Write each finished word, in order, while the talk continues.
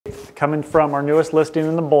coming from our newest listing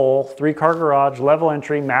in the Bowl, 3-car garage, level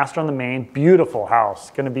entry, master on the main, beautiful house.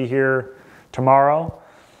 Going to be here tomorrow,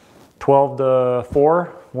 12 to 4,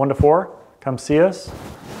 1 to 4. Come see us.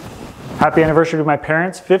 Happy anniversary to my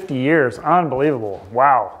parents, 50 years, unbelievable,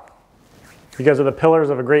 wow. You guys are the pillars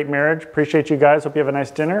of a great marriage. Appreciate you guys, hope you have a nice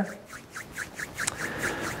dinner.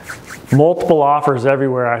 Multiple offers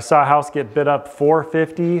everywhere. I saw a house get bid up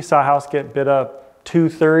 $450, saw a house get bid up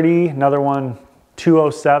 $230, another one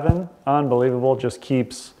 $207. Unbelievable, just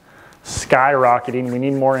keeps skyrocketing. We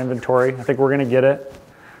need more inventory. I think we're gonna get it.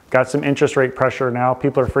 Got some interest rate pressure now.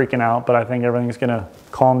 People are freaking out, but I think everything's gonna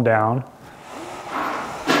calm down.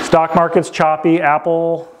 Stock market's choppy.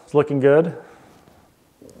 Apple is looking good.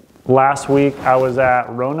 Last week I was at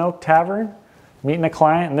Roanoke Tavern meeting a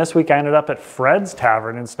client, and this week I ended up at Fred's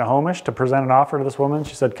Tavern in Snohomish to present an offer to this woman.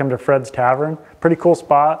 She said, come to Fred's Tavern. Pretty cool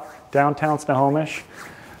spot, downtown Snohomish.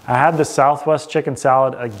 I had the Southwest chicken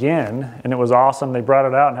salad again, and it was awesome. They brought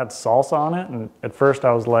it out and had salsa on it, and at first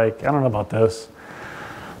I was like, I don't know about this.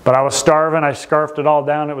 But I was starving, I scarfed it all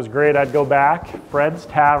down, it was great. I'd go back. Fred's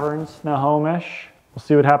Tavern, Snohomish. We'll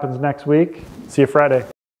see what happens next week. See you Friday.